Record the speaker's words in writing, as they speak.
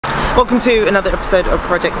Welcome to another episode of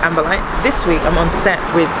Project Amberlight. This week I'm on set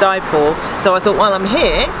with Paul, so I thought while I'm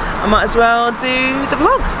here I might as well do the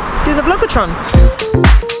vlog, do the vlogatron.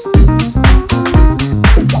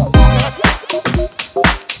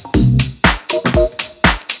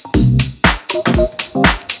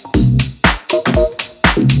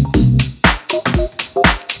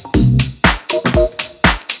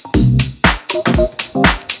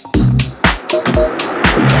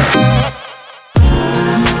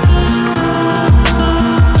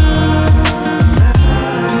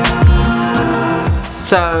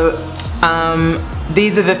 So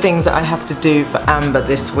these are the things that I have to do for Amber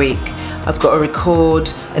this week. I've got to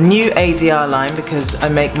record a new ADR line because I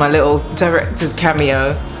make my little director's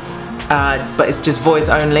cameo, but it's just voice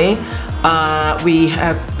only. We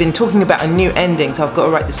have been talking about a new ending, so I've got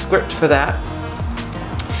to write the script for that.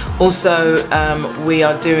 Also, we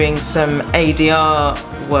are doing some ADR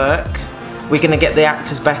work. We're going to get the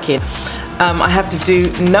actors back in. I have to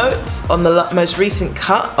do notes on the most recent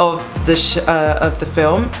cut of the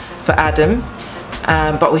film for Adam,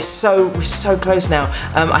 but we're so close now.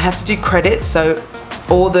 I have to do credits, so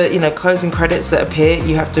all the closing credits that appear,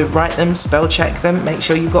 you have to write them, spell check them, make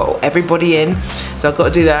sure you've got everybody in. So I've got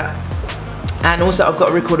to do that, and also I've got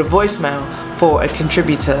to record a voicemail for a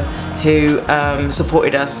contributor who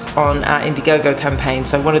supported us on our Indiegogo campaign.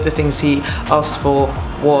 So one of the things he asked for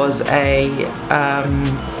was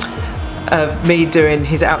me doing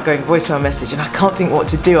his outgoing voicemail message, and I can't think what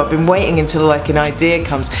to do. I've been waiting until like an idea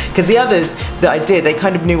comes, because the others that I did, they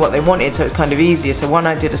kind of knew what they wanted, so it's kind of easier. So one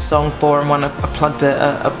I did a song for, and one I plugged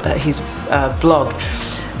his blog.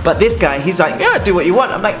 But this guy, he's like, yeah, do what you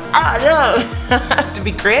want. I'm like, ah, no, I have to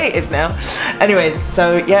be creative now. Anyways,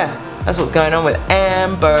 so yeah, that's what's going on with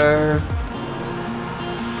Amber.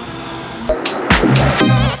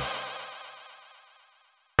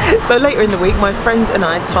 So later in the week, my friend and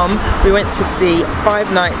I, Tom, we went to see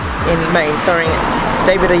Five Nights in Maine, starring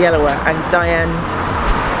David Oyelowo and Diane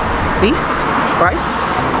Weist.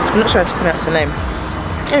 I'm not sure how to pronounce her name.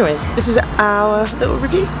 Anyways, this is our little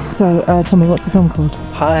review. So, Tommy, what's the film called?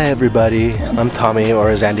 Hi everybody, I'm Tommy, or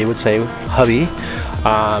as Andy would say, hubby.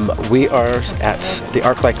 We are at the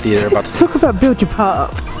ArcLight Theater. About to talk about build your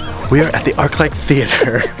part up. We are at the ArcLight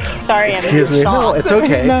Theater. Sorry, excuse me. No, it's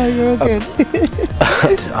okay. No, you're good.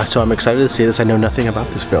 So I'm excited to see this. I know nothing about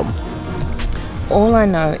this film. All I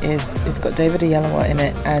know is it's got David Oyelowo in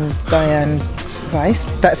it and Diane Weist.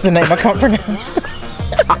 That's the name I can't pronounce.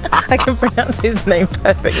 I can pronounce his name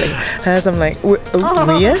perfectly. As I'm like,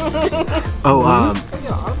 Weist?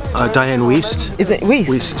 Oh, Diane Weist. Is it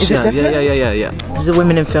Weist? Is it definitely? Yeah. This is a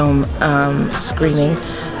Women in Film screening,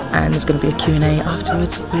 and there's going to be a Q&A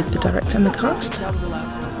afterwards with the director and the cast.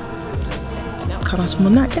 Can't ask more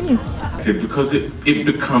than that, can you? Because it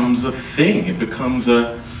becomes a thing. It becomes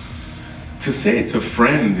a, to say it's a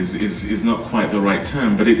friend is not quite the right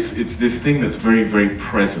term, but it's this thing that's very, very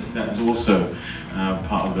present. That's also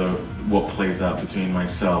part of what plays out between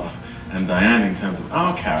myself and Diane in terms of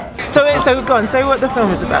our character. So go on, say what the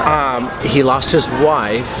film is about. He lost his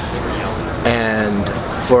wife, and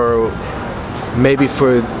for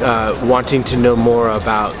wanting to know more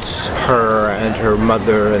about her and her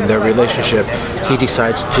mother and their relationship, he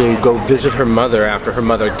decides to go visit her mother after her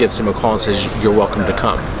mother gives him a call and says, "You're welcome to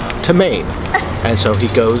come to Maine." And so he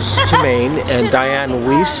goes to Maine, and Diane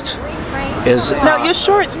Weist is... No, you're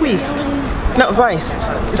sure it's Weist, not Weist?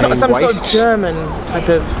 It's not some sort of German type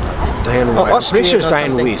of... Diane Weist. I'm pretty sure it's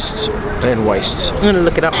Diane Weist. Diane Weist. I'm going to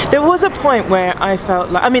look it up. There was a point where I felt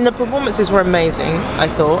like, I mean, the performances were amazing, I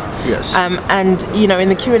thought. Yes. And, in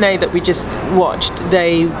the Q&A that we just watched,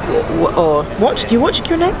 you watched a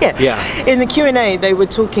Q&A? Yeah. In the Q&A, they were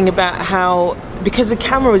talking about how, because the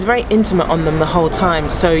camera was very intimate on them the whole time,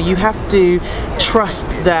 so you have to trust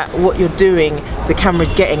that what you're doing, the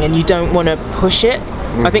camera's getting, and you don't want to push it.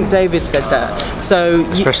 I think David said that. So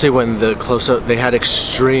especially when the close-up, they had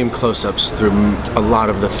extreme close-ups through a lot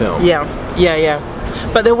of the film. Yeah.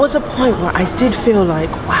 But there was a point where I did feel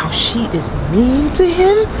like, wow, she is mean to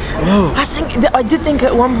him. Whoa. I did think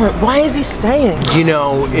at one point, why is he staying?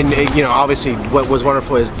 Obviously, what was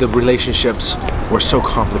wonderful is the relationships were so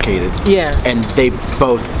complicated. Yeah. And they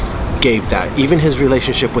both gave that. Even his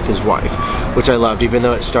relationship with his wife, which I loved, even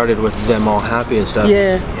though it started with them all happy and stuff.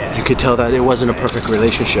 Yeah. You could tell that it wasn't a perfect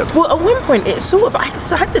relationship. Well, at one point, it sort of, I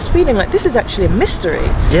had this feeling like this is actually a mystery.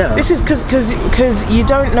 Yeah. This is because you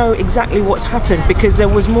don't know exactly what's happened, because there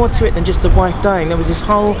was more to it than just the wife dying. There was this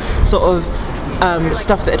whole sort of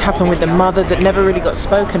stuff that had happened with the mother that never really got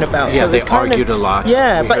spoken about. Yeah, so it was they argued a lot.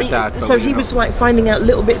 Yeah, We but, heard that, but so we he didn't was know. like finding out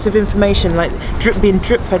little bits of information, like being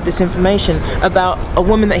drip fed this information about a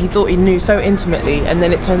woman that he thought he knew so intimately, and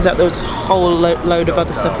then it turns out there was a whole load of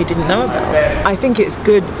other stuff he didn't know about. I think it's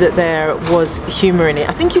good that there was humour in it.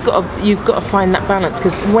 I think you've got to find that balance,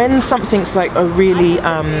 because when something's like a really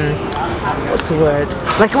what's the word?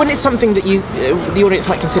 Like when it's something that the audience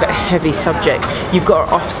might consider a heavy subject, you've got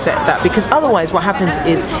to offset that, because otherwise what happens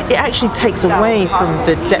is it actually takes away from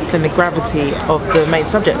the depth and the gravity of the main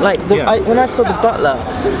subject. Like when I saw The Butler,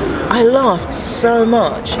 I laughed so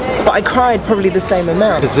much, but I cried probably the same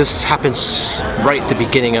amount. Because this happens right at the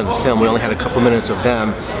beginning of the film. We only had a couple minutes of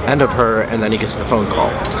them and of her, and then he gets the phone call.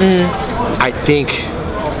 I think,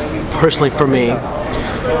 personally for me,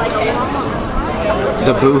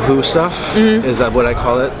 the boo-hoo stuff, is that what I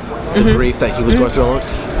call it? The grief that he was going through alone.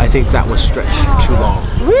 I think that was stretched too long.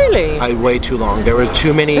 Really? Way too long. There were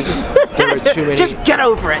too many. Just get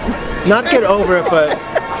over it. Not get over it, but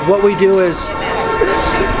what we do is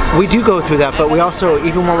we do go through that, but we also,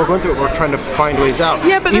 even while we're going through it, we're trying to find ways out.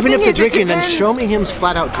 Yeah, but even if they're drinking, then depends. show me him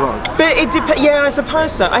flat out drunk. But it depends. Yeah, I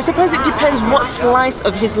suppose so. I suppose it depends what slice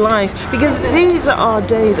of his life, because these are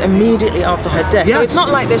days immediately after her death. Yes. So it's not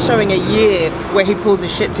like they're showing a year where he pulls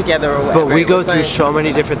his shit together or whatever. But we It go was through like- so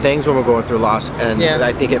many different things when we're going through loss, and Yeah.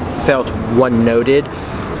 I think it felt one-noted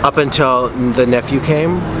up until the nephew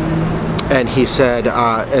came, and he said,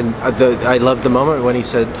 I loved the moment when he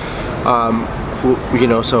said, you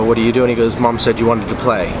know, so what do you do? And he goes, Mom said you wanted to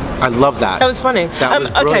play. I love that. That was funny. That was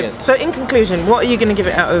brilliant. Okay, so in conclusion, what are you going to give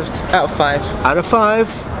it out of 5? Out of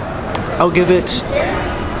 5, I'll give it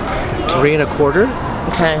 3.25.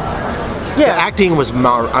 Okay. The Yeah. acting was,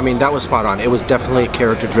 that was spot on. It was definitely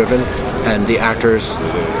character driven, and the actors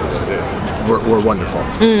were wonderful.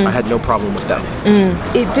 I had no problem with them.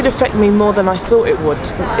 It did affect me more than I thought it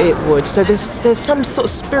would. So there's some sort of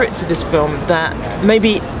spirit to this film that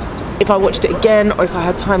maybe if I watched it again, or if I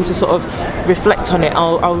had time to sort of reflect on it,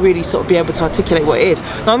 I'll really sort of be able to articulate what it is.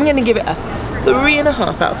 Now I'm going to give it a 3.5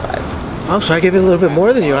 out of 5. Oh, so I gave it a little bit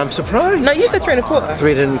more than you. I'm surprised. No, you said 3.25.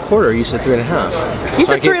 3.25. You said 3.5. You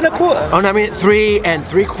So I said give- 3.25. Oh, no, I mean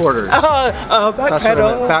 3.75. Oh, That's what I meant.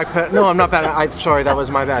 backpedal. Backpedal. No, I'm not bad. I'm sorry, that was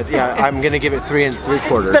my bad. Yeah, I'm gonna give it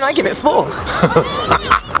 3.75. Then I give it 4.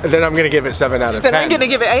 Then I'm gonna give it 7 out of 10. Then I'm going to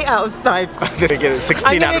give it 8 out of 5. I'm gonna give it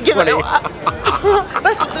 16 out of 20.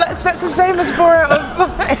 That's the same as 4 out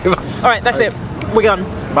of 5. All right, that's it. We're gone.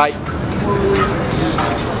 Bye.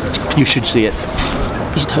 You should see it.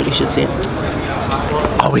 You totally should see it.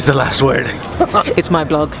 Always the last word. It's my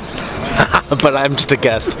blog. But I'm just a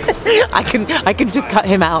guest. I can just cut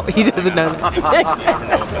him out. He doesn't know that.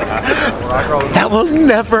 That will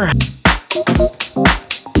never.